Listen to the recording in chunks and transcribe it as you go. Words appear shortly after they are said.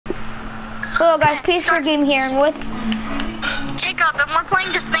Hello guys, Peace for Game here, and with Jacob, and we're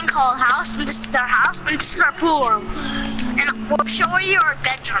playing this thing called House, and this is our house, and this is our pool room. And we'll show you our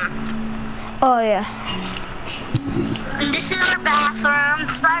bedroom. oh yeah. And this is our bathroom,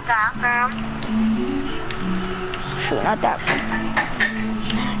 this is our bathroom. Shoot, not that room.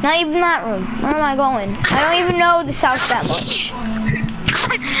 Not even that room. Where am I going? I don't even know this house that much.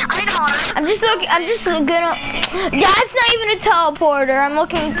 I know. I'm just looking up. Yeah, it's not even a teleporter. I'm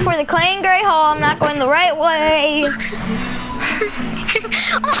looking for the clay and gray hall. I'm not going the right way. Oh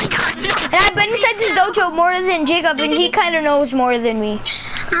my god, no. And I've been inside this dojo more than Jacob, and he kind of knows more than me.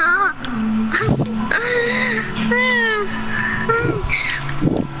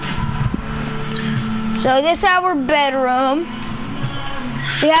 So this is our bedroom.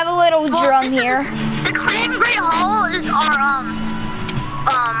 We have a little drum here. The clay and gray hall is our,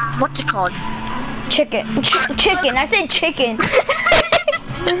 what's it called? Chicken. Chicken. I said chicken. The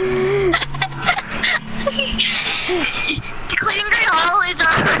clay and gray hall is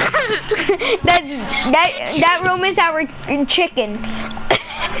our... that room is our chicken.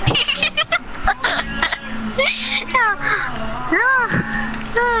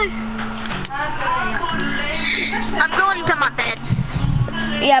 I'm going to my bed.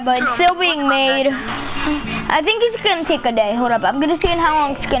 Yeah, but it's still being made. I think it's gonna take a day. Hold up, I'm gonna see how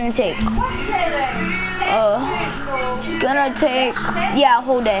long it's gonna take. Gonna take, yeah, a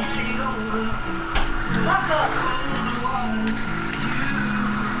whole day.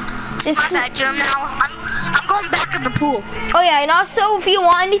 This is my bedroom now. I'm going back to the pool. Oh yeah, and also if you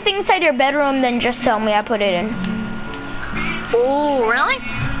want anything inside your bedroom, then just tell me. I put it in. Oh, really?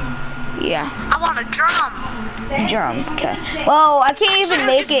 Yeah. I want a drum. Drum. Okay. Well, I can't even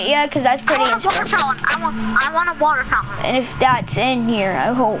make it yet because that's pretty expensive. I want a water fountain. And if that's in here,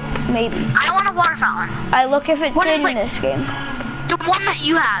 I hope maybe. I want a water fountain. I look if it's in this game. The one that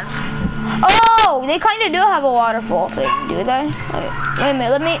you have. Oh, they kind of do have a waterfall thing, do they? Wait a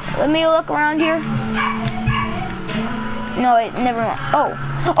minute. Let me look around here. No, wait, never mind. Oh,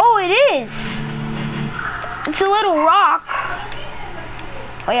 it is. It's a little rock.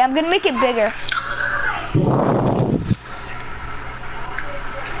 Oh yeah, I'm gonna make it bigger.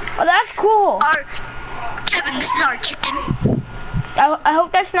 Oh, that's cool. Kevin, this is our chicken. I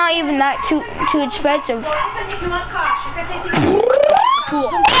hope that's not even that too expensive.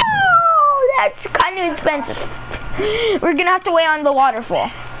 Oh, that's kind of expensive. We're gonna have to wait on the waterfall.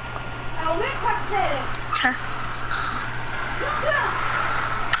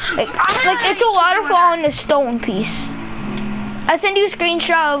 Like it's a waterfall in a stone piece. I send you a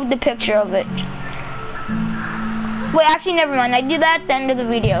screenshot of the picture of it. Wait, actually, never mind. I do that at the end of the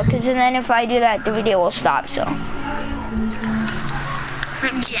video, because then if I do that, the video will stop, so.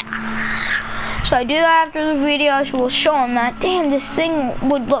 Yeah. So I do that after the video, I will show them that. Damn, this thing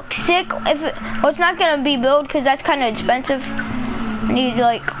would look sick if it, well, it's not going to be built, because that's kind of expensive. I need,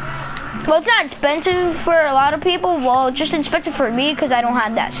 like, well, it's not expensive for a lot of people. Well, it's just expensive for me, because I don't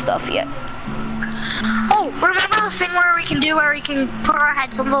have that stuff yet. Oh, remember the thing where we can put our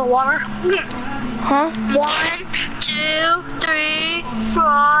heads in the water? Huh? 1, 2, 3,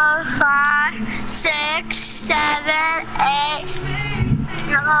 4, 5, 6, 7, 8,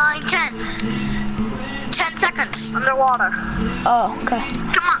 9, 10. 10 seconds underwater. Oh, okay.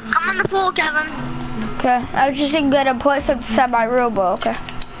 Come in the pool, Kevin. Okay, I was just gonna put some inside my robo, okay.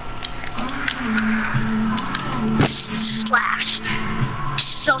 Splash.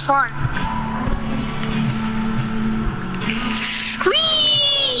 So fun.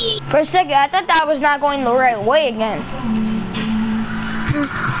 Whee! For a second, I thought that was not going the right way again.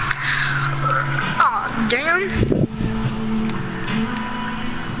 Oh, damn.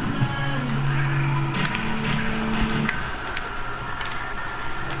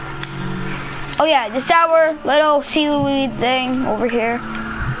 Oh yeah, this is our little seaweed thing over here.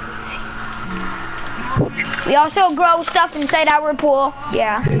 We also grow stuff inside our pool.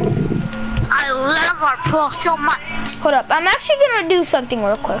 Yeah. I love our pool so much. Hold up, I'm actually gonna do something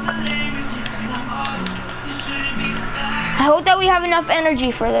real quick. I hope that we have enough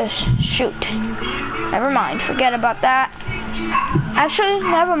energy for this. Shoot. Never mind, forget about that. Actually,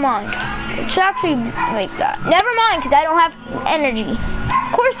 never mind. Let's actually make that. Never mind, because I don't have energy.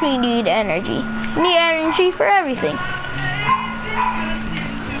 Of course we need energy. We need energy for everything.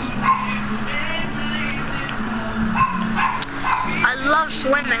 I love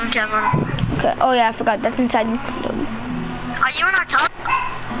swimming, Kevin. Okay. Oh yeah, I forgot. That's inside. Are you in our tub?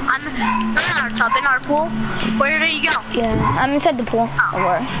 I'm in our tub, in our pool. Where did you go? Yeah, I'm inside the pool. Oh. Don't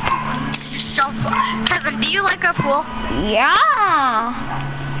worry. This is so fun. Kevin, do you like our pool? Yeah.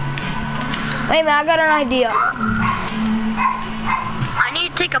 Wait a minute, I got an idea. I need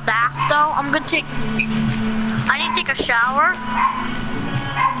to take a bath though. I need to take a shower.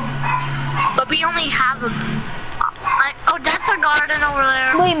 But we only have a... oh, that's a garden over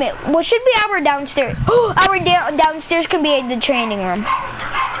there. Wait a minute. What should be our downstairs? Our downstairs can be the training room.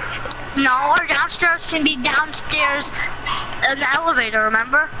 No, our downstairs can be downstairs in the elevator,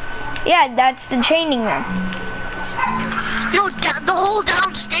 remember? Yeah, that's the training room. No, the whole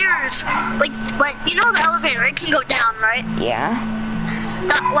downstairs. Like, you know the elevator, it can go down, right? Yeah.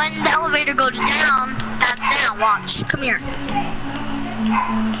 When the elevator goes down, that's down. Watch. Come here.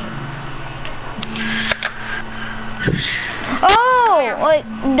 Oh, like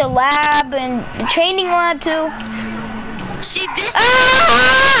the lab and the training lab too. See this?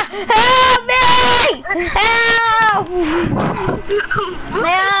 Ah! Help me! Help!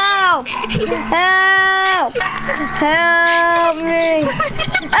 Help! Help! Help me!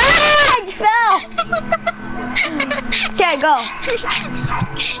 Ah! I just fell! Okay, go.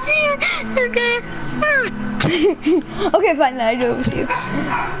 Okay. Okay, fine, then I do it with you.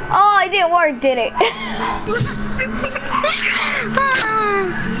 Oh, it didn't work, did it?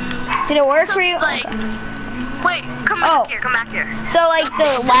 Did it work for you? Like, wait, come back here. So like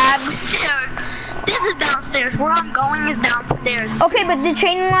the lab. This is downstairs. Where I'm going is downstairs. Okay, but the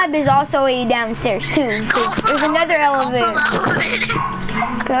training lab is also a downstairs too. So there's another elevator.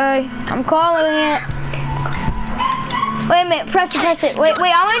 Okay, I'm calling it. Wait a minute, press it. Wait,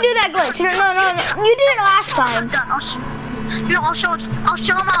 I want to do that glitch. No. You did it last time. I'll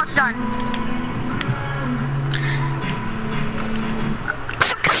show them how it's done.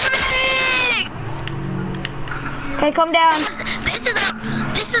 Okay, come down.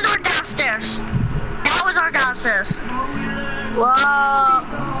 This is our downstairs. That was our downstairs. Whoa.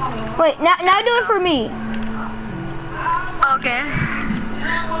 Wait, now do it for me. Okay.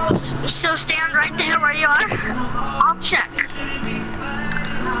 So stand right there where you are. I'll check.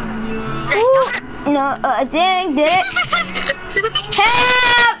 No, I did it.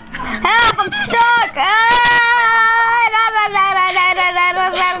 Help! Help! I'm stuck!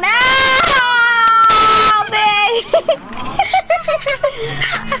 Help me!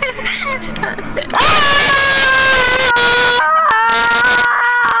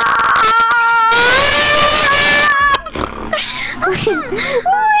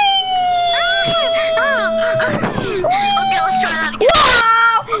 Okay, let's try that again.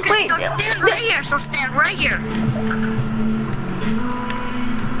 Wow! Okay, Wait, so stand right here.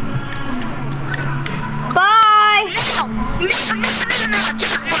 Bye! No,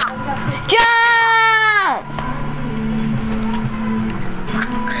 just now. Jump!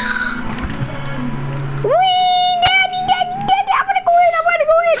 Whee! Daddy, I wanna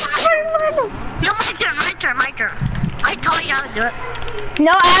go in! No, my turn. I taught you how to do it.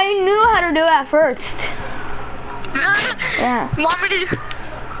 No, I knew how to do it at first. Yeah. You want me to do?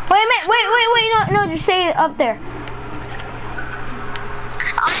 Wait a minute, wait, no, just say it up there.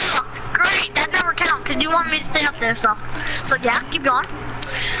 Oh, great, that never counts, because you want me to stay up there, so yeah, keep going.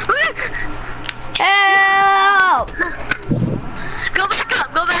 Help! Go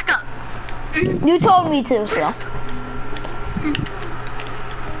back up. You told me to, so.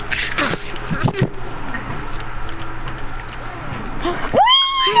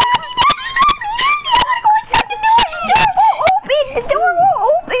 The door won't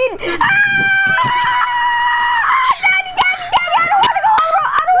open! Ah! Daddy, I don't wanna go!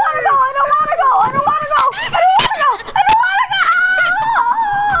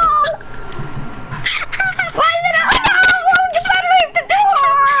 Why is it not? No! You better leave the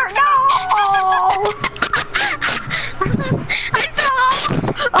door! No! I fell off!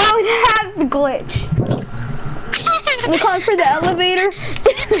 Oh, that's the glitch. We're calling for the elevator.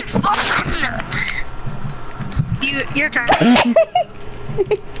 Your turn.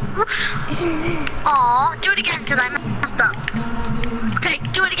 Aw, do it again, because I messed up. Okay,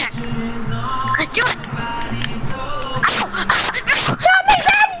 do it again. Do it! Ow! Stop me,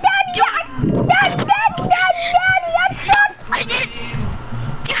 Daddy, I'm stuck! I did!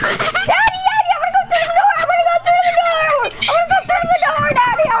 Daddy, I wanna go through the door! Daddy! I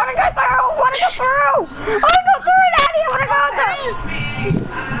wanna go through! Daddy, I wanna go through!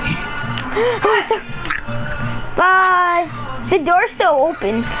 Bye! The door's still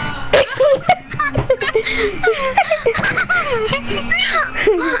open.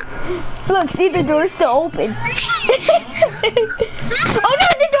 Look, see, the door's still open. Oh no,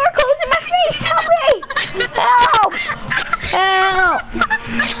 the door closed in my face! Help me!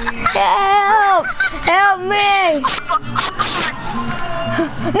 Help! Help me!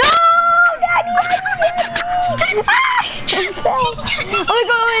 No! Daddy! I fell. I'm gonna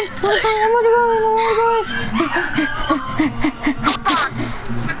go in!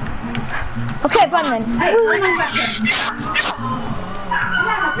 run then.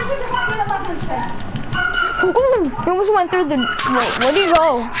 Ooh, he almost went through the, wait, where did he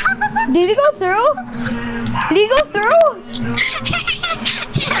go? Did he go through? Did he go through?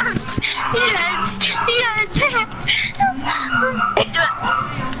 Yes. Do it.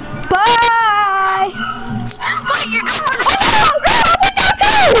 Bye! Wait, you're going. Oh, no, I went down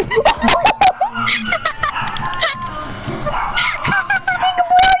too!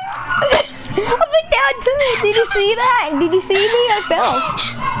 I went down too. Did you see that? Did you see me? I fell.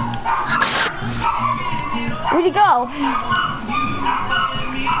 Where'd he go?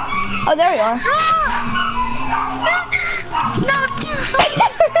 Oh, there you are. No, it's too funny.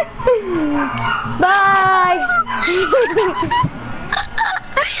 Bye!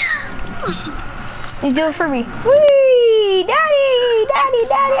 You do it for me. Whee! Daddy! Daddy!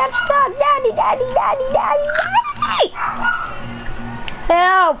 Daddy! I'm stuck! Daddy! Daddy! Daddy! Daddy! Daddy!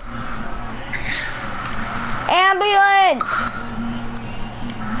 Help! Ambulance!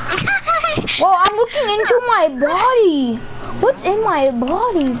 Whoa, I'm looking into my body. What's in my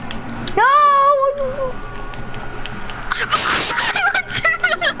body? No!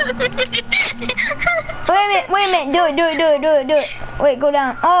 Wait a minute, do it. Wait, go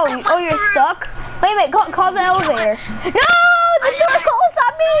down. Oh, you're stuck? Wait a minute, call the elevator. No, the door closed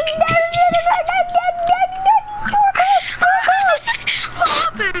on me.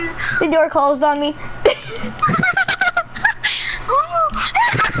 The door closed on me.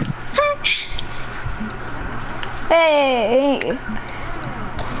 Hey.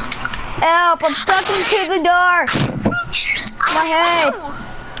 Help, I'm stuck into the door. My head.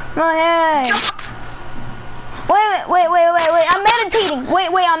 Wait, I'm meditating.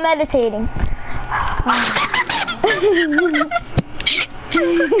 Wait, I'm meditating.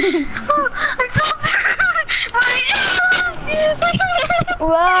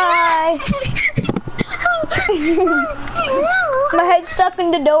 Why? My head's stuck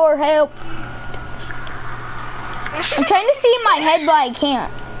in the door, help. I'm trying to see in my head, but I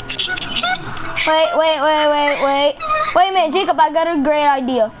can't. Wait. Wait a minute, Jacob, I got a great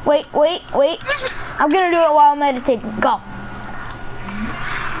idea. Wait. I'm gonna do it while I'm meditating. Go.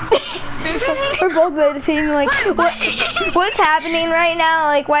 We're both meditating, like, what's happening right now?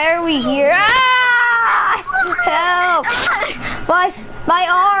 Like, why are we here? Ah! Help! My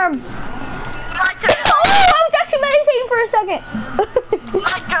arm! My turn. Oh, I was actually meditating for a second.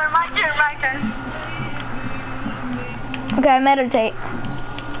 My turn. Okay, I meditate.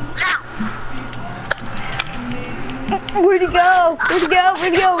 Where'd he go? Oh no,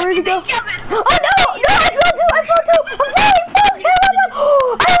 I fell too.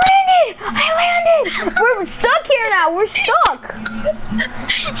 I landed. We're stuck here now. We're stuck.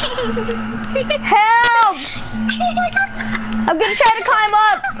 Help! I'm gonna try to climb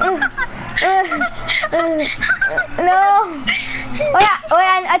up. No.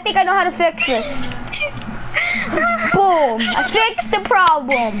 I think I know how to fix this. Boom! I fixed the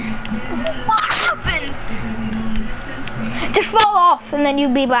problem. What happened? Just fall off and then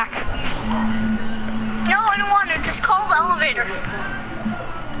you'll be back. No, I don't want to. Just call the elevator.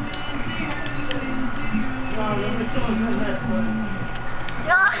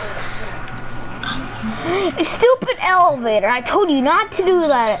 Stupid elevator. I told you not to do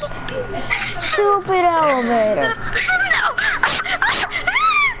that. Stupid elevator.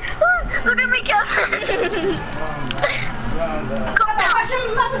 Look at me, Kevin. Come down.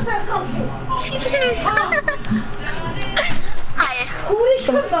 Hi.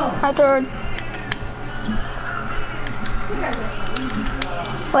 My turn.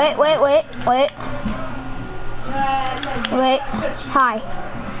 Wait. Hi.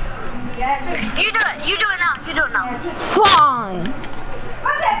 You do it now. Fine.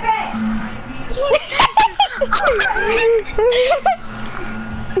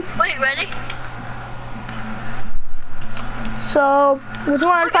 Wait, ready? So, what do you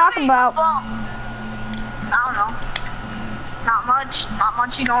want to talk about? Well, I don't know. Not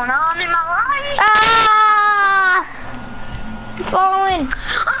much going on in my life. Ah! I'm falling.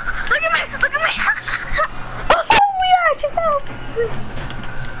 Look at me. Oh, yeah, just help.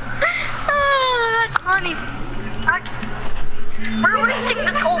 That's funny. We're wasting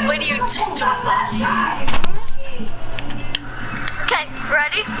this whole video just doing this. Okay,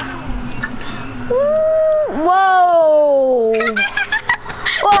 ready? Whoa!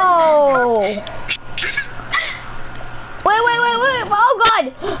 Wait! Oh God!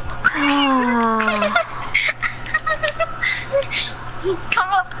 Come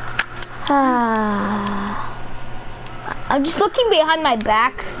up. I'm just looking behind my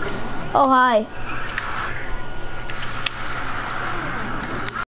back. Oh hi.